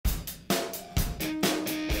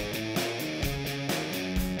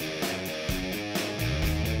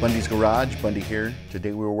Bundys Garage, Bundy here.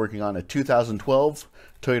 Today we were working on a 2012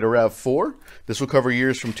 Toyota RAV4. This will cover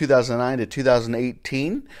years from 2009 to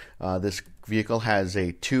 2018. This vehicle has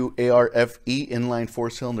a 2 ARFE inline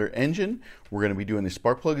 4-cylinder engine. We're going to be doing the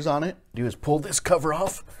spark plugs on it. Do is pull this cover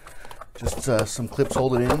off. Just some clips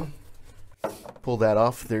hold it in. Pull that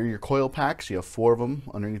off. There are your coil packs. You have 4 of them.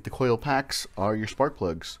 Underneath the coil packs are your spark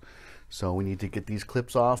plugs. So we need to get these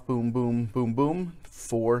clips off. Boom, boom, boom, boom.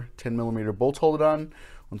 4 10mm bolts hold it on.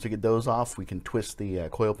 Once we get those off, we can twist the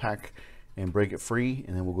coil pack and break it free,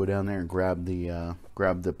 and then we'll go down there and grab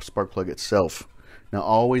the spark plug itself. Now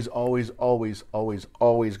always go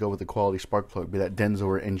with the quality spark plug, be that Denso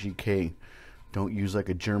or NGK. Don't use like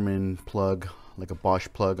a German plug, like a Bosch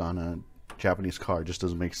plug on a Japanese car. It just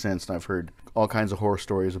doesn't make sense, and I've heard all kinds of horror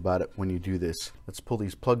stories about it when you do this. Let's pull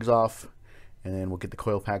these plugs off, and then we'll get the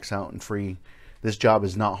coil packs out and free. This job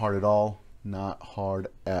is not hard at all. Not hard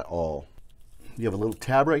at all. You have a little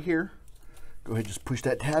tab right here. Go ahead, just push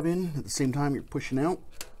that tab in at the same time you're pushing out.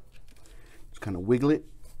 Just kind of wiggle it.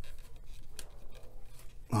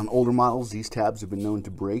 On older models, these tabs have been known to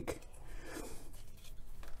break.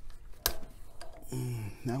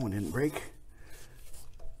 That one didn't break.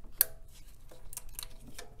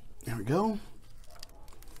 There we go.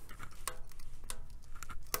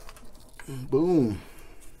 Boom.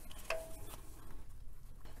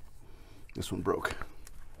 This one broke.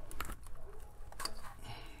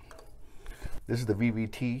 This is the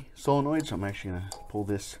VVT solenoid, so I'm actually going to pull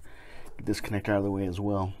this, get this connector out of the way as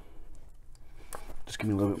well. Just give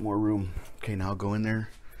me a little bit more room. Okay, now I'll go in there.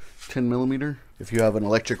 10mm. If you have an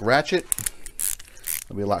electric ratchet,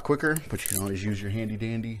 it'll be a lot quicker, but you can always use your handy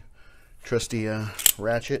dandy trusty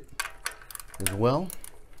ratchet as well.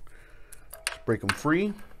 Just break them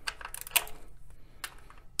free.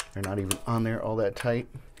 They're not even on there all that tight.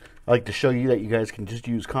 I like to show you that you guys can just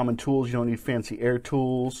use common tools. You don't need fancy air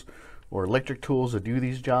tools or electric tools to do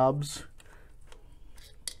these jobs.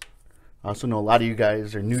 I also know a lot of you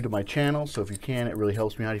guys are new to my channel, so if you can, it really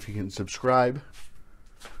helps me out if you can subscribe.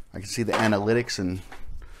 I can see the analytics, and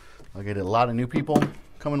I'll get a lot of new people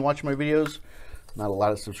come and watch my videos. Not a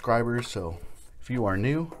lot of subscribers, so if you are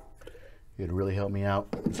new, it'd really help me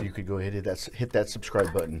out. So you could go ahead and hit that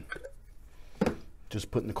subscribe button.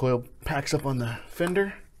 Just putting the coil packs up on the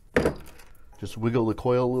fender. Just wiggle the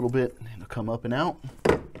coil a little bit, and it'll come up and out.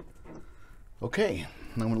 Okay,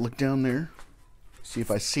 now I'm going to look down there, see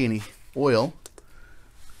if I see any oil.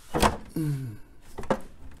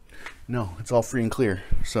 No, it's all free and clear.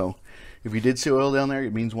 So if you did see oil down there,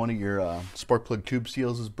 it means one of your spark plug tube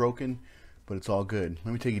seals is broken, but it's all good.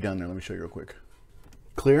 Let me take you down there. Let me show you real quick.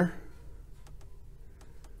 Clear.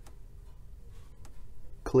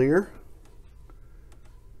 Clear.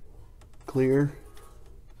 Clear.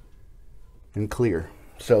 And clear.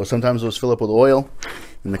 So sometimes those fill up with oil,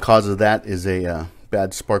 and the cause of that is a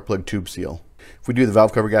bad spark plug tube seal. If we do the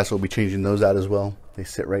valve cover gasket, we'll be changing those out as well. They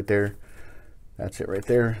sit right there. That's it right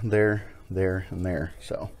there, there, there, and there.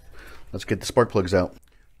 So let's get the spark plugs out.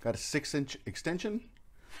 Got a 6-inch extension.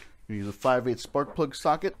 We use a 5/8 spark plug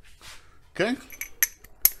socket. Okay.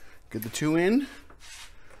 Get the 2 in.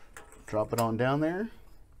 Drop it on down there.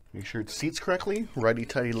 Make sure it seats correctly.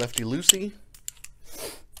 Righty-tighty, lefty-loosey.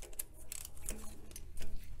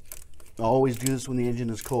 Always do this when the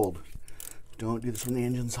engine is cold. Don't do this when the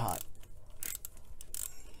engine's hot.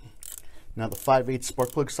 Now the 5/8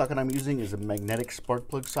 spark plug socket I'm using is a magnetic spark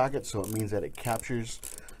plug socket, so it means that it captures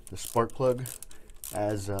the spark plug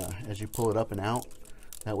as you pull it up and out.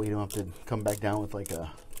 That way you don't have to come back down with like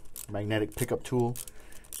a magnetic pickup tool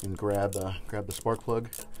and grab the spark plug.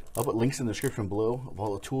 I'll put links in the description below of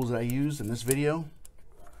all the tools that I use in this video,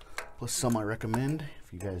 plus some I recommend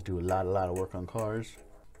if you guys do a lot of work on cars.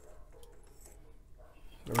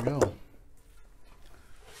 There we go.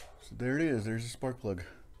 So there it is. There's the spark plug.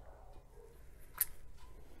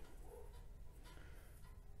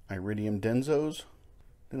 Iridium Densos.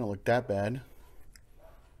 They don't look that bad.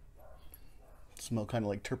 Smell kind of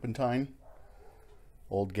like turpentine.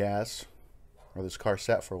 Old gas. Or this car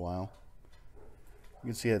sat for a while. You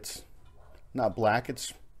can see it's not black.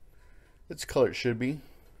 It's color it should be.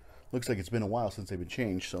 Looks like it's been a while since they've been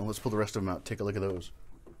changed. So let's pull the rest of them out. Take a look at those.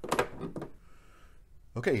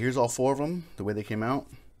 Okay, here's all 4 of them, the way they came out.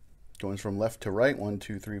 Going from left to right, 1,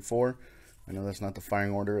 2, 3, 4. I know that's not the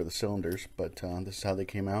firing order of the cylinders, but this is how they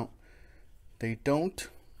came out. They don't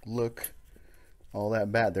look all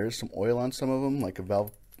that bad. There is some oil on some of them, like a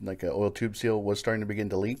valve, like an oil tube seal was starting to begin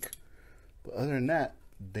to leak. But other than that,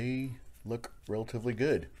 they look relatively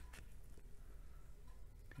good.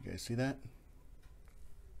 You guys see that?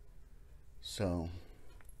 So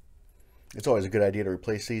it's always a good idea to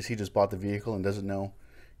replace these. He just bought the vehicle and doesn't know,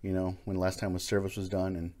 you know, when the last time service was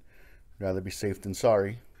done, and rather be safe than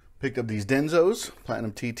sorry. Picked up these Densos,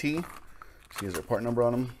 Platinum TT. See, there's our part number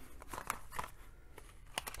on them.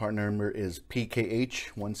 Part number is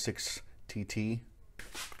PKH16TT.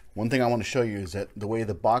 One thing I want to show you is that the way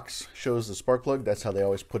the box shows the spark plug, that's how they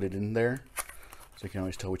always put it in there. So you can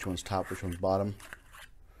always tell which one's top, which one's bottom.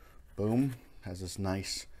 Boom. Has this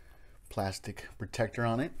nice plastic protector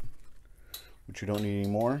on it, which you don't need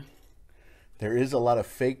anymore. There is a lot of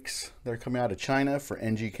fakes that are coming out of China for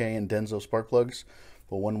NGK and Denso spark plugs.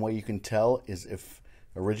 But one way you can tell is if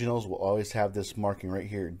originals will always have this marking right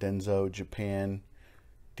here. Denso, Japan,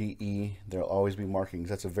 DE. There'll always be markings.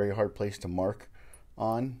 That's a very hard place to mark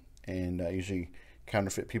on, and usually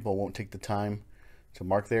counterfeit people won't take the time to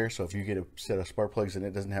mark there. So if you get a set of spark plugs and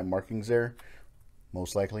it doesn't have markings there,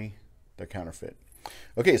 most likely they're counterfeit.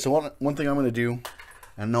 Okay, so one thing I'm going to do,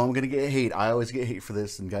 I know I'm going to get hate. I always get hate for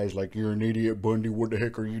this, and guys like, you're an idiot, Bundy. What the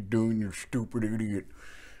heck are you doing, you stupid idiot?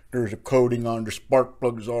 There's a coating on the spark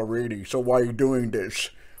plugs already, so why are you doing this?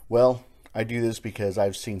 Well, I do this because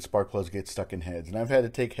I've seen spark plugs get stuck in heads, and I've had to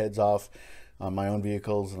take heads off on my own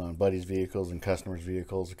vehicles and on buddies' vehicles and customers'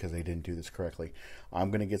 vehicles because they didn't do this correctly.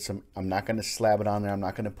 I'm going to get some, I'm not going to slab it on there. I'm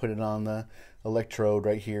not going to put it on the electrode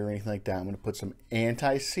right here or anything like that. I'm going to put some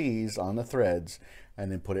anti-seize on the threads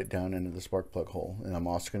and then put it down into the spark plug hole. And I'm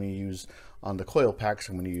also going to use, on the coil packs,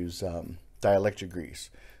 I'm going to use dielectric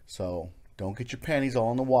grease. So don't get your panties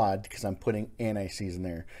all in the wad because I'm putting anti-seize in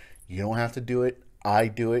there. You don't have to do it. I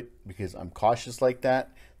do it because I'm cautious like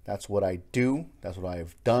that. That's what I do. That's what I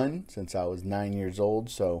have done since I was 9 years old.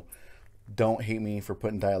 So don't hate me for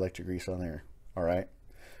putting dielectric grease on there. All right.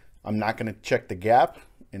 I'm not going to check the gap.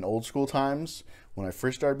 In old school times, when I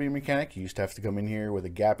first started being a mechanic, you used to have to come in here with a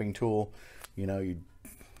gapping tool. You know, you'd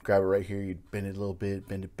grab it right here, you'd bend it a little bit,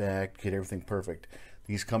 bend it back, get everything perfect.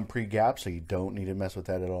 These come pre-gapped, so you don't need to mess with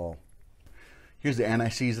that at all. Here's the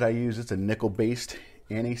anti-seize that I use. It's a nickel-based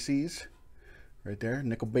anti-seize. Right there,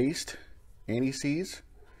 nickel-based anti-seize.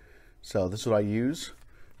 So this is what I use.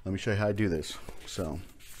 Let me show you how I do this. So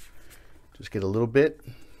just get a little bit,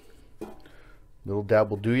 little dab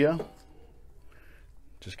will do ya.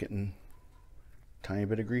 Just getting a tiny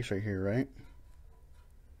bit of grease right here, right?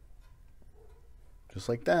 Just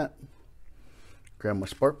like that. Grab my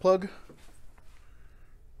spark plug.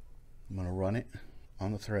 I'm gonna run it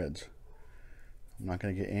on the threads. I'm not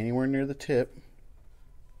gonna get anywhere near the tip.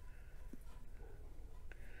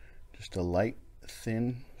 Just a light,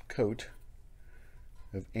 thin coat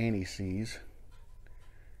of anti-seize.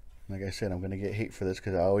 Like I said, I'm going to get hate for this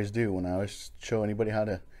because I always do. When I always show anybody how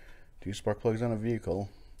to do spark plugs on a vehicle,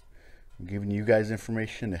 I'm giving you guys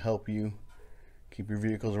information to help you keep your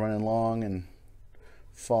vehicles running long and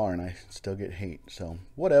far, and I still get hate. So,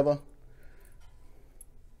 whatever.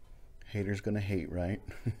 Haters going to hate, right?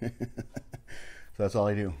 So that's all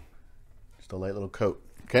I do. Just a light little coat.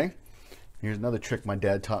 Okay? Here's another trick my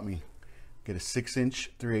dad taught me. Get a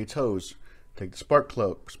 6-inch 3/8 hose. Take the spark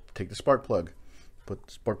plug, put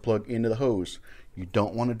the spark plug into the hose. You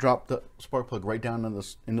don't want to drop the spark plug right down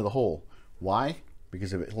into the hole. Why?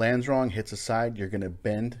 Because if it lands wrong, hits the side, you're going to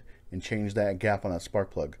bend and change that gap on that spark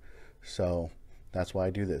plug. So that's why I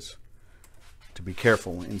do this, to be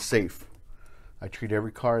careful and safe. I treat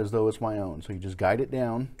every car as though it's my own. So you just guide it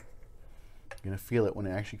down. You're going to feel it when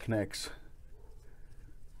it actually connects.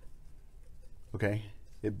 Okay,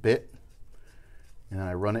 it bit. And then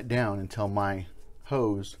I run it down until my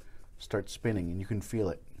hose starts spinning, and you can feel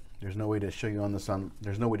it. There's no way to show you on this on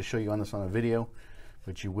a video,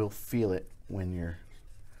 but you will feel it when your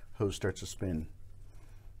hose starts to spin.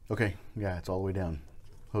 Okay, yeah, it's all the way down.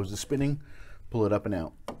 Hose is spinning, pull it up and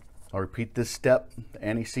out. I'll repeat this step, the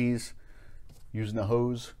anti-seize, using the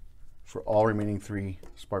hose for all remaining 3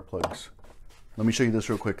 spark plugs. Let me show you this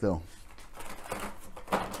real quick though.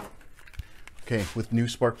 Okay, with new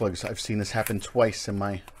spark plugs, I've seen this happen twice in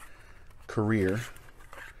my career.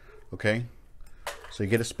 Okay, so you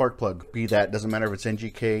get a spark plug, be that, doesn't matter if it's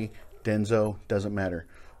NGK, Denso, doesn't matter.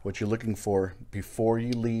 What you're looking for before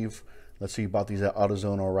you leave, let's say you bought these at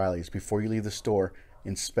AutoZone or O'Reilly's, before you leave the store,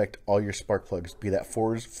 inspect all your spark plugs. Be that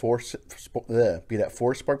 4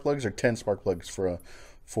 spark plugs or 10 spark plugs for a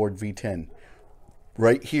Ford V10.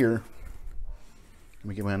 Right here, let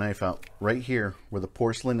me get my knife out. Right here, where the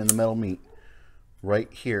porcelain and the metal meet,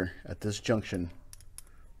 right here at this junction,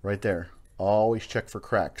 right there. Always check for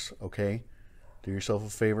cracks, okay? Do yourself a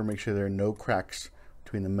favor, make sure there are no cracks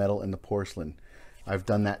between the metal and the porcelain. I've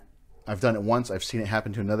done that. I've done it once. I've seen it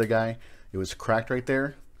happen to another guy. It was cracked right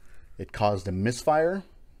there. It caused a misfire,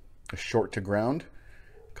 a short to ground,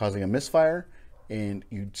 causing a misfire, and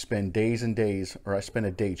you'd spend days and days, or I spent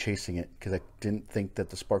a day chasing it because I didn't think that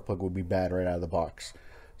the spark plug would be bad right out of the box.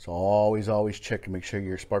 So always check to make sure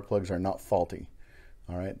your spark plugs are not faulty.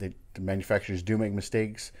 All right, the manufacturers do make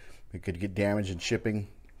mistakes. It could get damaged in shipping.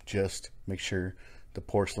 Just make sure the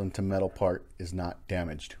porcelain to metal part is not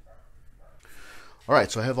damaged. All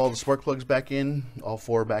right, so I have all the spark plugs back in, all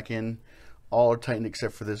 4 back in. All are tightened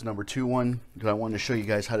except for this number 2 one, because I wanted to show you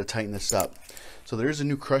guys how to tighten this up. So there's a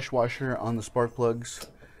new crush washer on the spark plugs,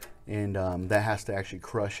 and that has to actually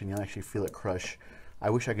crush, and you'll actually feel it crush. I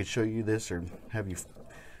wish I could show you this or have you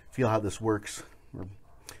feel how this works, or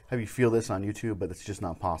have you feel this on YouTube, but it's just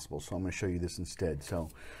not possible. So I'm going to show you this instead. So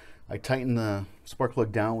I tighten the spark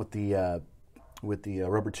plug down with the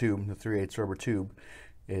rubber tube, the 3/8 rubber tube,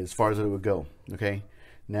 as far as it would go. Okay.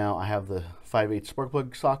 Now I have the 5/8 spark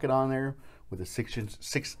plug socket on there with a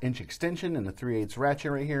 6-inch extension and the 3/8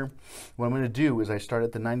 ratchet right here. What I'm going to do is I start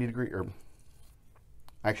at the 90 degree, or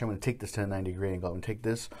actually I'm going to take this to a 90 degree angle and take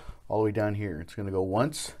this all the way down here. It's going to go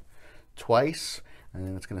once, twice, and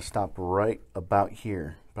then it's going to stop right about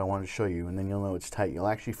here. But I wanted to show you, and then you'll know it's tight. You'll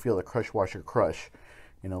actually feel the crush washer crush,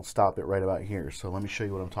 and it'll stop it right about here. So let me show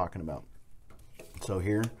you what I'm talking about. So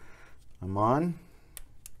here, I'm on.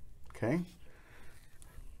 Okay.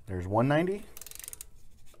 There's 190.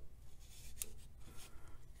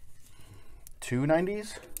 2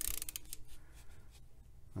 90s.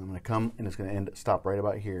 I'm going to come and it's going to stop right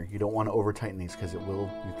about here. You don't want to over tighten these because you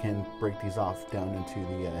can break these off down into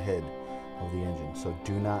the head of the engine. So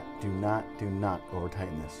do not over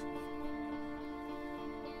tighten this.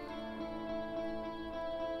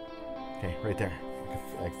 Okay, right there.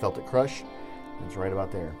 I felt it crush. It's right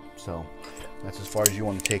about there. So that's as far as you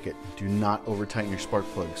want to take it. Do not over tighten your spark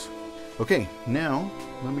plugs. Okay, now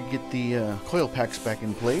let me get the coil packs back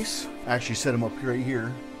in place. I actually set them up right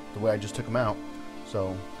here the way I just took them out.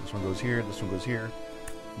 So this one goes here, this one goes here.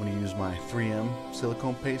 I'm going to use my 3M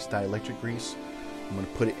silicone paste, dielectric grease. I'm going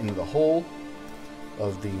to put it into the hole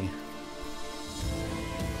of the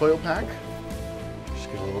coil pack.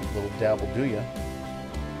 Just get a little dab will do ya,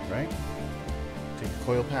 right? Take the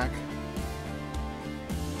coil pack,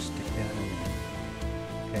 stick it down in there.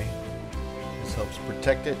 Okay, this helps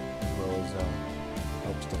protect it as well as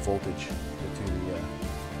helps the voltage go to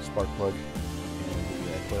the spark plug and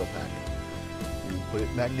the coil pack. And put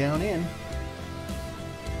it back down in,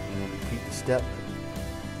 and then repeat the step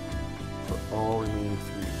for all remaining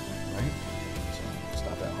 3, right? So it's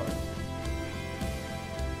not that hard.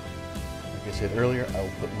 Like I said earlier, I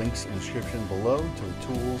will put links in the description below to the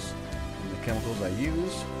tools and the chemicals I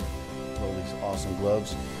use. All these awesome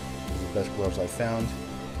gloves. These are the best gloves I've found.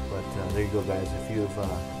 But there you go, guys. If you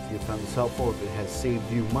have found this helpful, if it has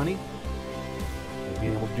saved you money, and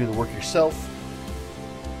being able to do the work yourself,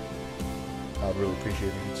 I'd really appreciate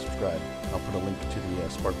it if you subscribe. I'll put a link to the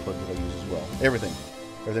spark plug that I use as well. Everything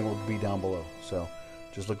will be down below. So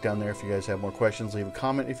just look down there. If you guys have more questions, leave a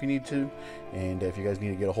comment if you need to. And if you guys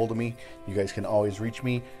need to get a hold of me, you guys can always reach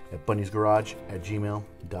me at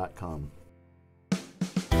bundysgarage@gmail.com.